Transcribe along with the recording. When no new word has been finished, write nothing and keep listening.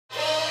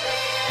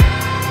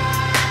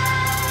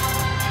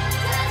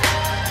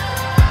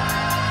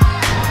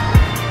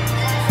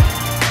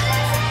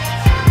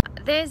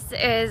This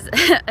is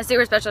a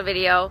super special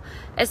video,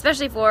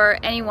 especially for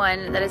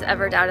anyone that has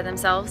ever doubted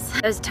themselves.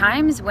 There's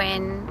times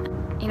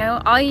when, you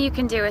know, all you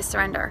can do is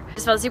surrender. I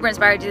just felt super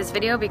inspired to do this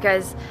video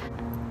because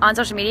on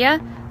social media,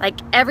 like,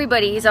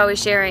 everybody is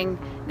always sharing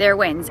their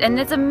wins, and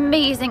it's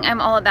amazing. I'm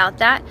all about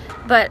that,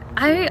 but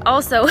I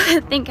also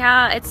think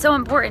how it's so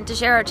important to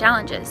share our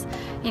challenges.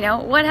 You know,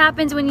 what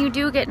happens when you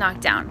do get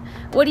knocked down?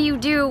 What do you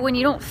do when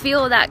you don't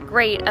feel that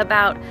great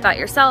about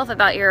yourself,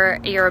 about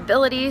your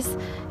abilities?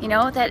 You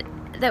know, that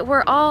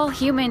we're all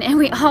human and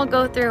we all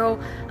go through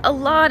a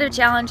lot of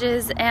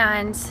challenges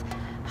and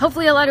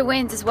hopefully a lot of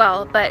wins as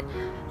well. But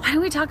why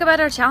don't we talk about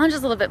our challenges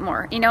a little bit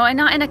more, you know, and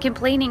not in a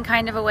complaining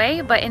kind of a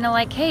way, but in a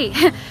like, hey,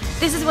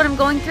 this is what I'm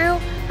going through,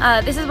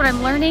 this is what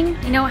I'm learning,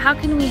 you know, how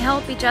can we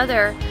help each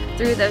other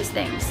through those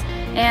things?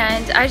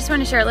 And I just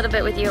want to share a little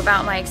bit with you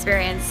about my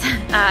experience.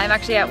 I'm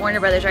actually at Warner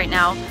Brothers right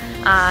now,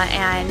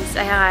 and it's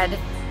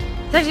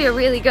actually a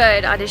really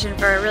good audition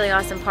for a really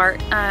awesome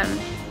part,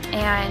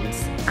 and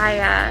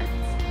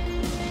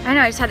I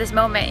know, I just had this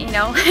moment, you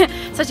know,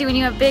 especially when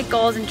you have big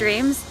goals and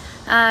dreams.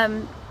 You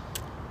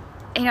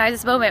know, I had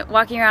this moment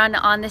walking around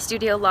on the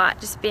studio lot,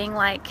 just being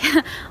like,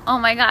 oh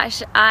my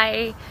gosh,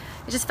 it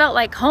just felt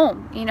like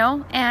home, you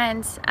know,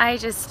 and I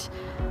just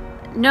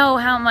know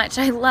how much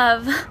I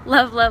love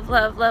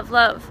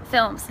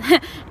films.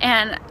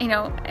 And, you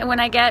know, when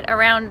I get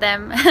around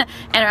them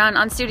and around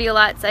on studio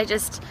lots,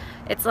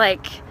 it's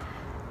like,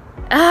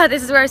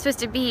 this is where I'm supposed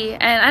to be.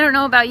 And I don't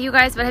know about you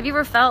guys, but have you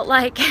ever felt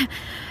like,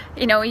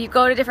 you know, you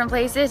go to different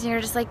places and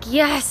you're just like,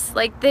 yes,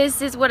 like,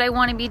 this is what I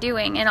want to be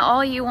doing, and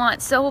all you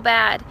want so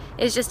bad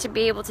is just to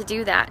be able to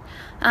do that.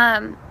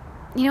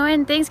 You know,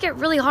 and things get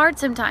really hard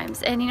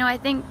sometimes, and, you know, I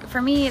think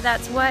for me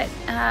that's what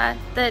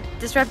the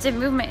disruptive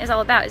movement is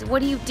all about, is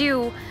what do you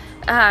do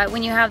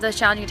when you have those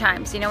challenging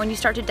times, you know, when you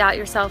start to doubt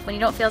yourself, when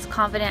you don't feel as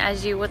confident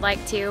as you would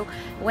like to,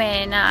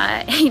 when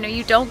you know,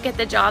 you don't get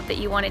the job that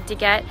you wanted to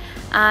get.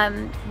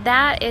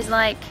 That is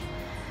like,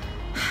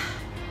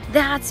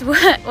 that's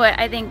what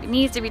I think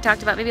needs to be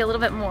talked about maybe a little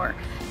bit more,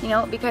 you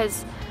know,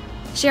 because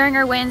sharing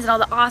our wins and all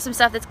the awesome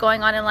stuff that's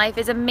going on in life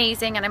is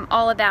amazing, and I'm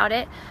all about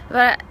it.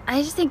 But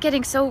I just think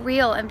getting so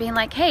real and being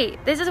like, hey,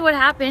 this is what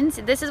happened,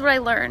 this is what I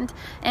learned.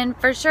 And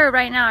for sure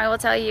right now I will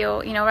tell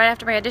you, you know, right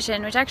after my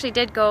audition, which actually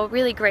did go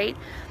really great,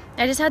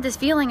 I just had this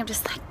feeling of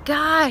just like,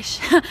 gosh,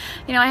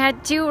 you know, I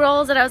had 2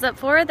 roles that I was up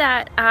for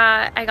that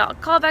I got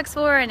callbacks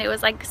for, and it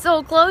was like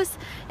so close,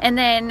 and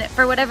then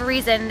for whatever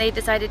reason they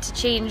decided to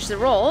change the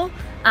role.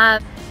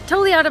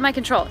 Totally out of my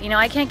control. You know,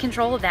 I can't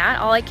control that.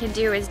 All I can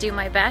do is do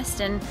my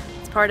best, and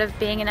it's part of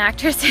being an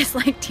actress is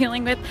like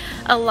dealing with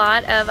a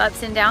lot of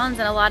ups and downs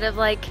and a lot of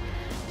like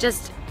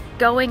just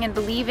going and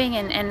believing,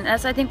 and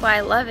that's, I think, why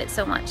I love it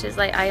so much, is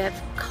like I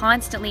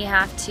constantly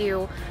have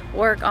to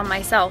work on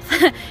myself,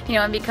 you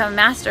know, and become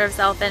master of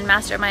self and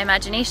master of my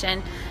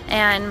imagination,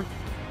 and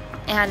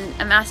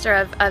a master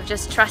of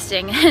just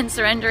trusting and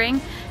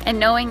surrendering and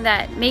knowing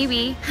that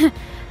maybe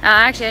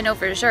actually, I know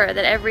for sure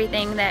that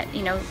everything that,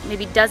 you know,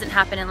 maybe doesn't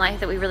happen in life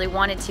that we really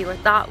wanted to or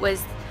thought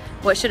was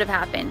what should have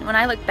happened, when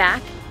I look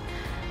back,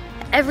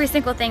 every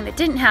single thing that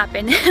didn't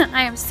happen,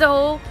 I am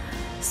so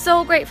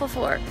grateful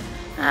for,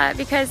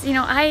 because, you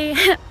know,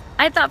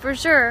 I thought for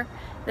sure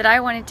that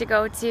I wanted to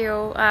go to,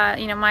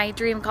 you know, my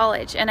dream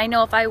college, and I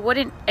know if I would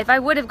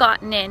have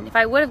gotten in, if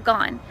I would have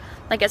gone,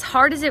 like, as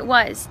hard as it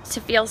was to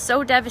feel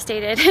so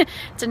devastated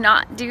to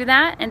not do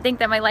that and think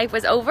that my life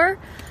was over,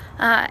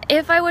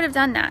 if I would have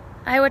done that,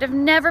 I would have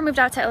never moved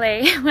out to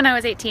LA when I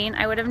was 18.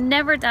 I would have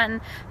never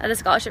done the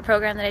scholarship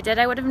program that I did.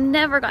 I would have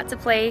never got to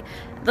play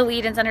the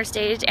lead in Center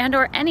Stage and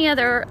or any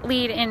other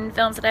lead in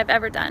films that I've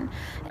ever done.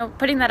 You know,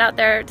 putting that out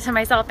there to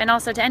myself and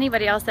also to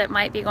anybody else that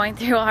might be going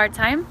through a hard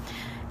time,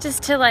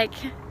 just to, like,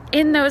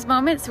 in those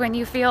moments when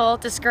you feel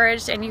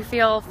discouraged and you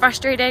feel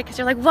frustrated because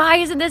you're like, why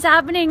isn't this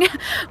happening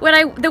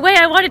the way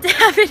I want it to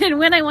happen and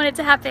when I want it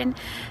to happen?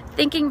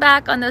 Thinking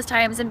back on those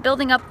times and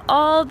building up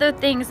all the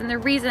things and the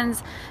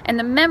reasons and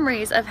the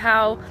memories of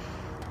how,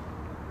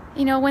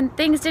 you know, when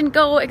things didn't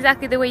go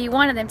exactly the way you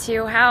wanted them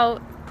to,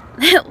 how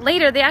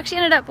later they actually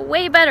ended up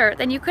way better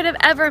than you could have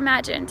ever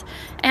imagined.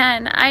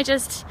 And I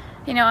just,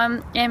 you know,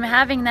 I'm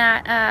having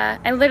that,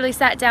 I literally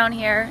sat down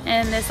here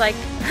in this, like,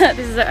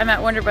 I'm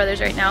at Warner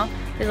Brothers right now,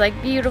 this,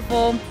 like,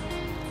 beautiful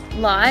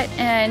lot,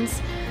 and,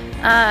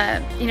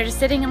 you know, just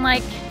sitting and,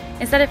 like,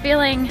 instead of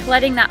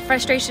letting that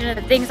frustration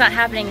of things not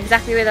happening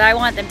exactly the way that I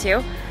want them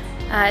to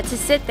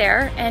sit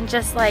there and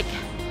just, like,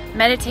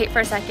 meditate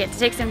for a second, to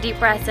take some deep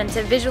breaths and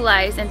to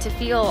visualize and to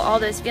feel all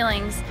those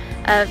feelings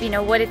of, you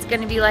know, what it's going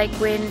to be like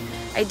when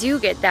I do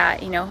get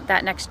that, you know,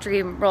 that next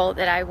dream role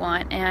that I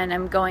want and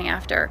I'm going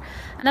after.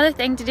 Another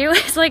thing to do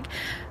is, like,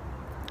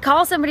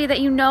 call somebody that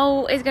you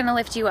know is going to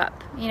lift you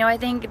up. You know, I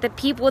think the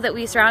people that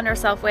we surround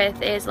ourselves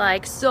with is,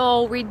 like,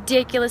 so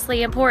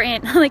ridiculously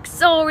important, like,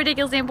 so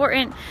ridiculously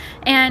important.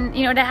 And,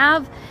 you know, to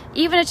have,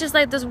 even if it's just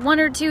like those 1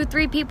 or 2,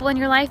 3 people in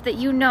your life that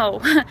you know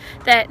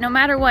that no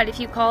matter what, if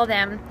you call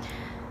them,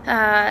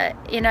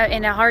 in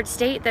a hard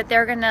state, that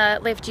they're gonna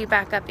lift you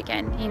back up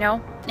again, you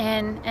know.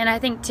 And I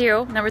think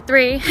too, number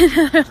 3,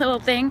 little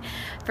thing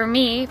for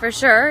me, for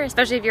sure,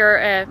 especially if you're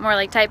a more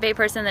like type A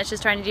person that's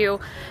just trying to do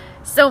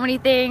so many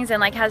things and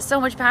like has so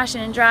much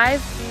passion and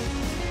drive,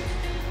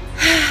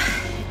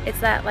 it's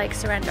that like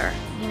surrender,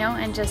 you know,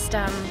 and just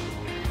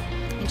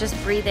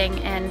breathing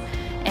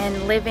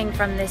and living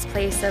from this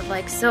place of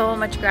like so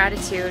much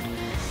gratitude,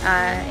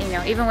 you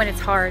know, even when it's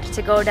hard,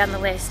 to go down the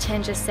list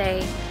and just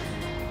say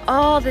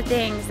all the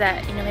things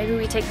that, you know, maybe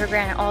we take for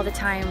granted all the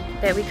time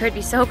that we could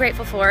be so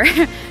grateful for.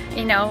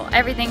 You know,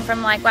 everything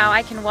from like, wow,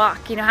 I can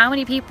walk. You know, how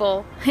many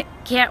people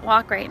can't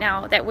walk right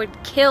now that would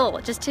kill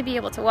just to be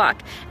able to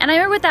walk? And I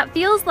remember what that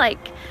feels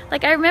like.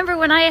 Like, I remember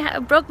when I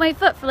broke my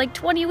foot for like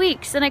 20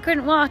 weeks and I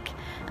couldn't walk.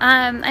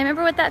 I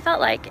remember what that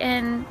felt like,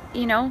 and,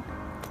 you know,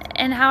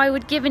 and how I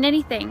would give in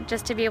anything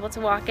just to be able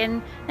to walk,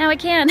 and now I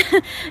can.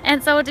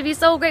 And so to be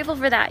so grateful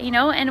for that, you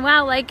know, and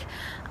wow, like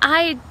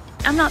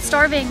I'm not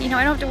starving, you know,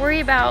 I don't have to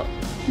worry about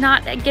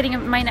not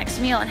getting my next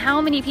meal. And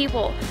how many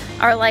people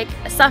are like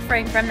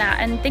suffering from that,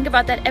 and think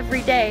about that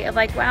every day of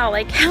like, wow,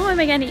 like how am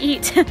I going to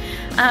eat?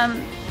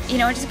 You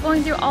know, just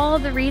going through all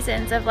the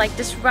reasons of like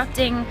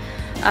disrupting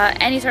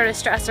any sort of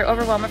stress or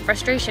overwhelm or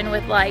frustration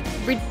with like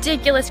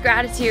ridiculous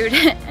gratitude,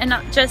 and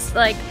not just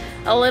like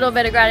a little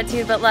bit of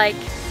gratitude, but like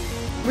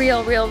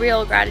real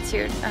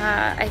gratitude,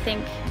 I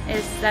think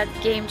is that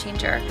game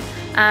changer.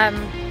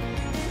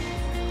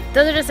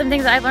 Those are just some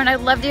things that I've learned.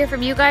 I'd love to hear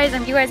from you guys.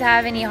 If you guys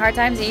have any hard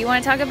times that you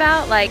want to talk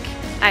about, like,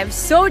 I'm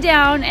so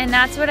down, and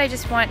that's what I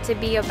just want to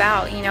be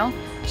about, you know?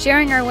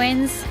 Sharing our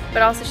wins,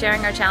 but also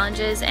sharing our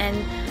challenges,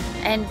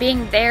 and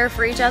being there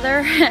for each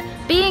other.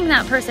 Being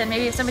that person,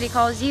 maybe if somebody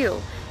calls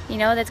you, you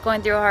know, that's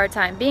going through a hard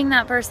time. Being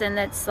that person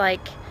that's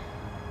like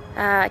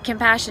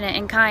compassionate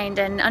and kind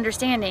and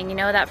understanding, you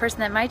know, that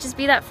person that might just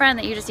be that friend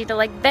that you just need to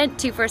like vent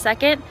to for a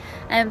second.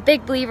 I'm a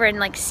big believer in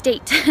like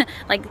state.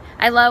 Like,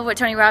 I love what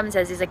Tony Robbins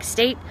says. He's like,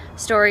 state,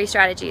 story,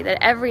 strategy.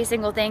 That every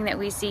single thing that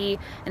we see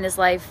in this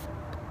life,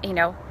 you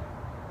know,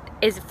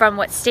 is from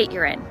what state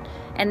you're in.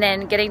 And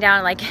then getting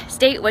down like,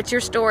 state, what's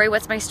your story?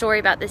 What's my story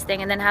about this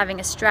thing? And then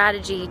having a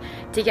strategy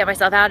to get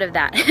myself out of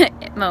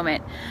that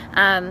moment.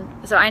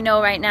 So I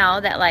know right now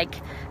that like,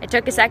 I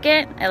took a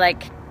second, I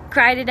like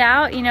cried it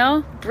out, you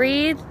know,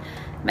 breathe,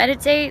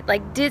 meditate,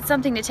 like did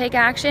something to take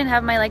action,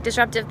 have my like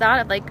disruptive thought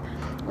of like,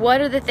 what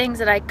are the things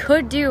that I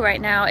could do right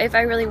now if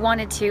I really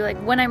wanted to,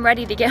 like when I'm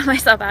ready to get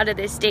myself out of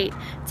this state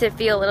to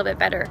feel a little bit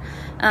better.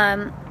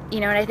 You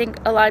know, and I think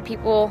a lot of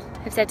people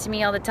have said to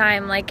me all the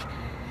time, like,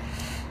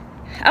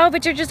 oh,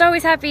 but you're just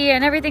always happy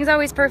and everything's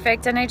always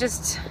perfect. And I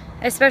just,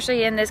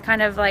 especially in this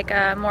kind of like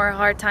a more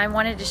hard time,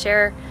 wanted to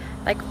share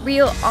like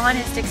real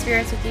honest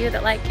experience with you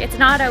that like it's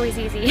not always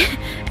easy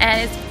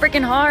and it's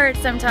freaking hard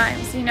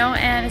sometimes, you know,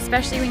 and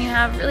especially when you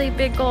have really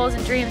big goals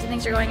and dreams and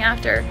things you're going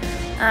after,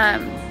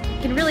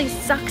 it can really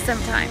suck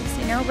sometimes,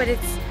 you know. But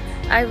it's,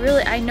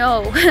 I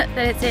know that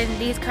it's in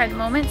these kind of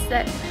moments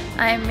that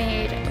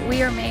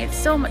we are made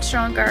so much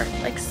stronger,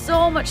 like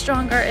so much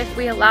stronger if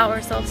we allow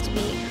ourselves to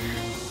be,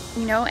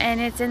 you know. And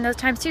it's in those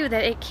times too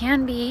that it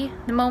can be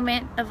the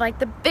moment of like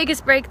the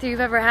biggest breakthrough you've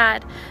ever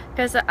had.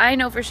 Because I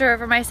know for sure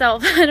for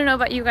myself, I don't know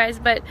about you guys,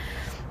 but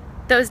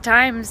those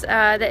times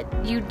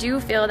that you do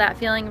feel that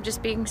feeling of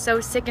just being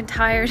so sick and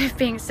tired of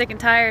being sick and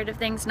tired of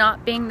things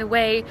not being the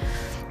way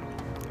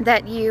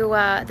that you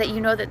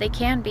know that they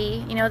can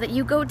be, you know, that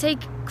you go take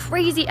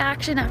crazy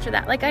action after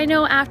that. Like, I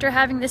know after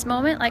having this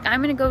moment, like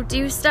I'm gonna go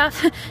do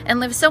stuff and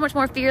live so much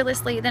more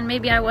fearlessly than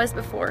maybe I was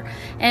before,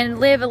 and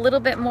live a little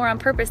bit more on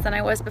purpose than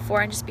I was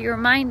before, and just be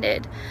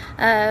reminded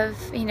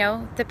of, you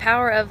know, the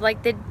power of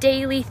like the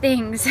daily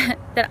things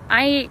that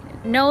I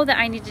know that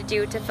I need to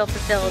do to feel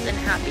fulfilled and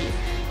happy,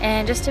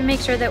 and just to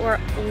make sure that we're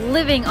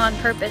living on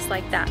purpose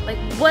like that. Like,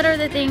 what are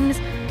the things,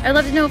 I'd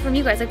love to know from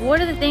you guys, like what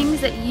are the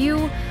things that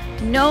you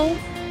know,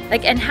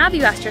 like, and have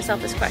you asked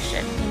yourself this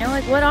question, you know,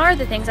 like what are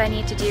the things I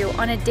need to do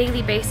on a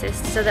daily basis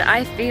so that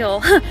I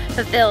feel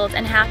fulfilled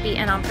and happy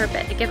and on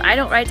purpose? Like, if I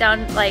don't write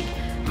down, like,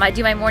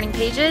 do my morning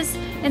pages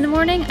in the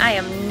morning, I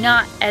am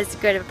not as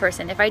good of a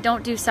person. If I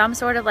don't do some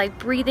sort of like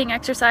breathing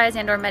exercise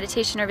and or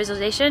meditation or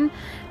visualization,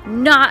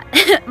 not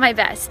my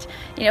best.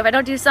 You know, if I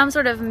don't do some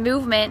sort of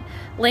movement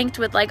linked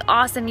with like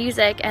awesome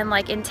music and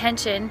like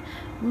intention,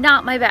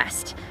 not my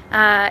best.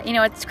 You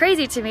know, it's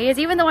crazy to me is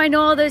even though I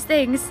know all those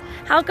things,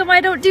 how come I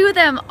don't do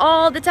them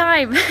all the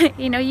time?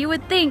 You know, you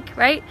would think,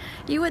 right?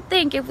 You would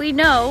think if we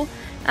know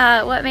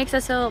what makes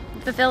us feel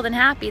fulfilled and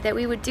happy, that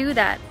we would do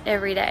that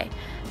every day.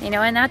 You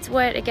know, and that's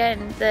what,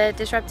 again, the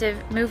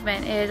disruptive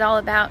movement is all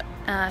about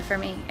for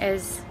me,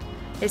 is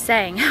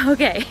saying,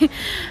 okay,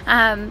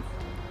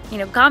 you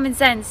know, common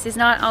sense is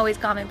not always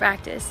common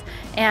practice,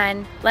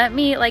 and let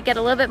me like get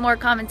a little bit more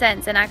common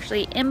sense and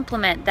actually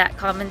implement that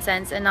common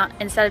sense, and not,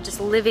 instead of just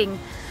living,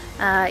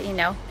 you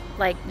know,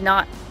 like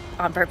not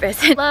on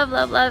purpose.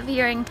 love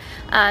hearing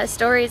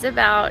stories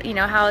about, you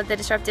know, how the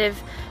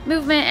disruptive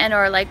movement and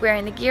or like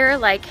wearing the gear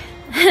like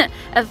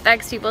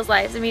affects people's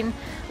lives. I mean,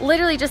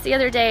 literally just the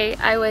other day,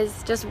 I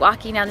was just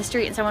walking down the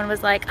street and someone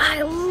was like,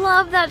 I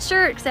love that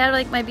shirt, because I had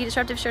like my Be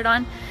Disruptive shirt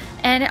on.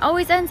 And it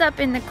always ends up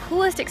in the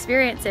coolest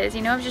experiences,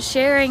 you know, of just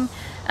sharing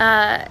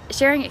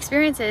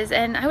experiences.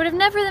 And I would have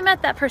never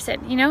met that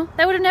person, you know,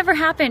 that would have never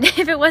happened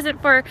if it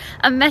wasn't for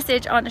a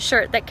message on a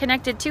shirt that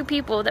connected two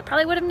people that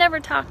probably would have never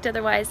talked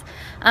otherwise.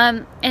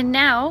 And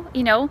now,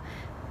 you know,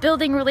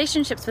 building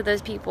relationships with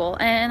those people,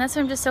 and that's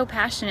what I'm just so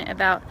passionate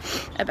about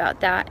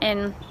that.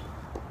 And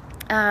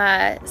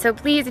so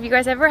please, if you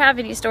guys ever have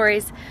any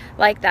stories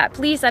like that,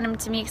 please send them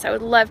to me, because I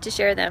would love to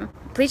share them.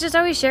 Please just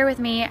always share with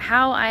me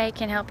how I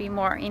can help you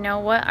more. You know,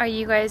 what are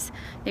you guys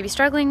maybe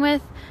struggling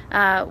with?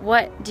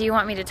 What do you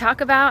want me to talk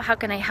about? How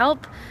can I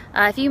help?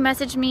 If you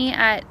message me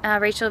at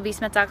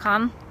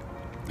rachelebsmith.com,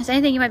 if there's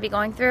anything you might be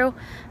going through,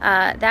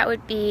 that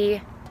would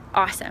be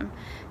awesome.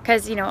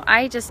 Because, you know,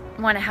 I just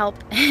want to help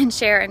and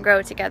share and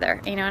grow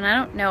together, you know, and I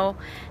don't know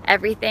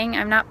everything.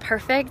 I'm not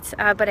perfect,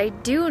 but I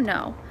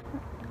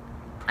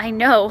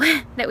know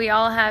that we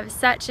all have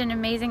such an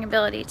amazing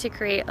ability to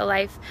create a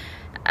life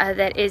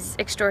that is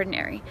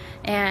extraordinary,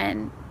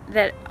 and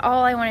that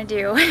all I want to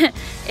do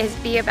is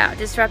be about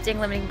disrupting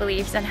limiting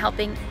beliefs and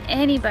helping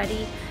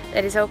anybody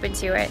that is open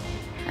to it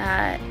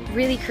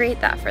really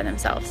create that for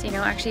themselves, you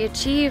know, actually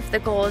achieve the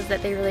goals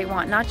that they really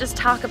want, not just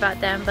talk about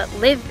them, but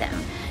live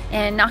them,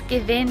 and not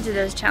give in to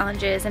those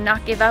challenges, and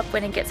not give up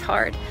when it gets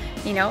hard,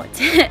 you know,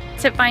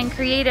 to find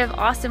creative,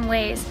 awesome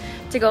ways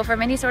to go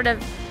from any sort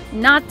of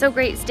not so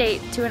great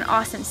state to an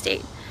awesome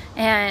state.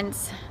 And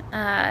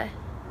I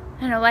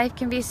don't know, life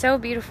can be so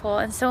beautiful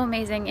and so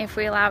amazing if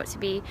we allow it to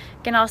be.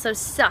 It can also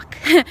suck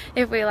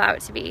if we allow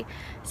it to be.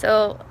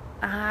 So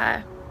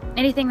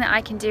anything that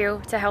I can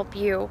do to help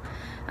you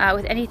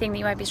with anything that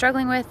you might be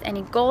struggling with,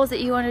 any goals that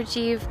you want to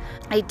achieve.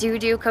 I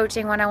do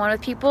coaching one-on-one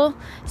with people,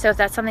 so if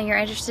that's something you're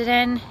interested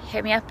in,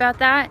 hit me up about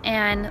that,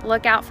 and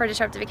look out for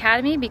Disruptive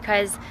Academy,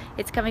 because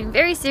it's coming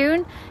very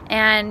soon,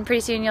 and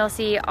pretty soon you'll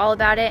see all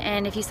about it.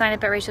 And if you sign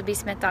up at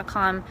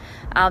rachelebsmith.com,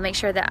 I'll make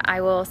sure that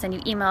I will send you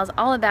emails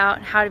all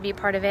about how to be a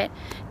part of it.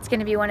 It's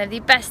going to be one of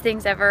the best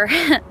things ever,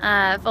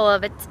 full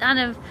of a ton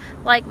of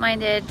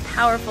like-minded,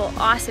 powerful,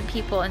 awesome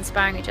people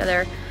inspiring each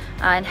other,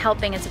 and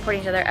helping and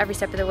supporting each other every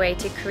step of the way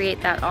to create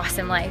that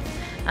awesome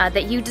life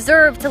that you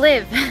deserve to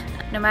live.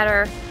 No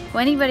matter what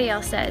anybody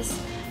else says,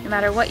 no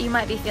matter what you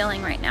might be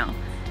feeling right now,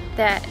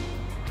 that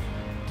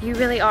you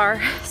really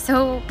are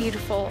so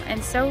beautiful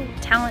and so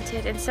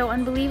talented and so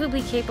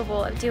unbelievably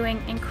capable of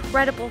doing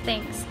incredible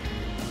things.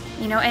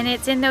 You know, and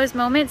it's in those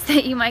moments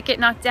that you might get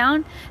knocked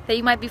down, that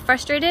you might be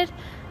frustrated.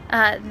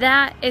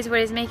 That is what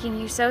is making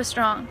you so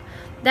strong.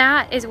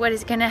 That is what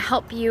is going to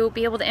help you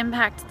be able to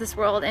impact this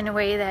world in a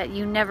way that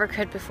you never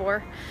could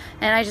before.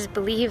 And I just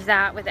believe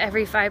that with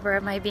every fiber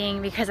of my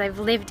being, because I've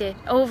lived it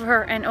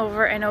over and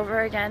over and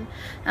over again.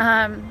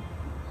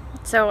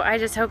 So I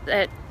just hope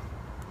that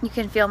you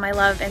can feel my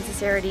love and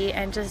sincerity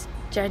and just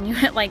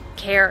genuine, like,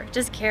 care.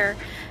 Just care.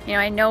 You know,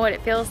 I know what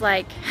it feels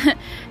like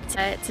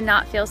to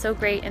not feel so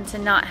great and to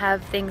not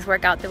have things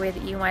work out the way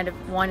that you might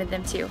have wanted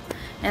them to.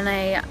 And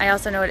I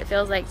also know what it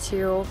feels like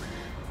to,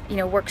 you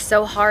know, work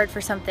so hard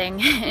for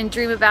something and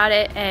dream about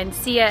it and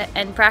see it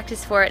and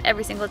practice for it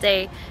every single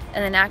day,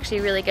 and then actually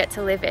really get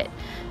to live it.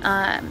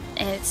 And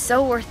it's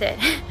so worth it.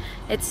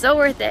 It's so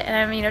worth it. And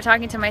I'm, you know,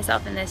 talking to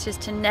myself in this,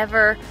 just to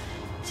never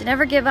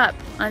give up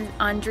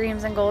on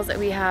dreams and goals that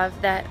we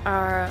have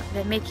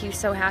that make you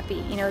so happy,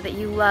 you know, that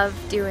you love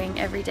doing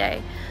every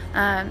day.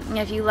 And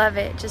if you love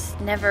it, just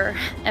never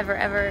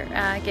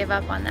ever give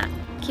up on that.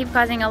 Keep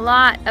causing a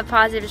lot of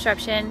positive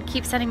disruption.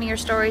 Keep sending me your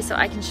stories so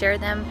I can share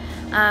them,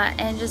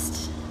 and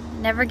just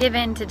never give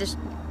in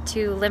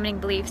to limiting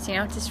beliefs, you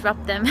know,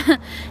 disrupt them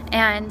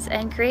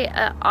and create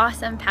an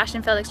awesome,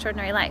 passion-filled,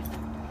 extraordinary life.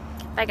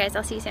 Bye guys,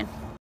 I'll see you soon.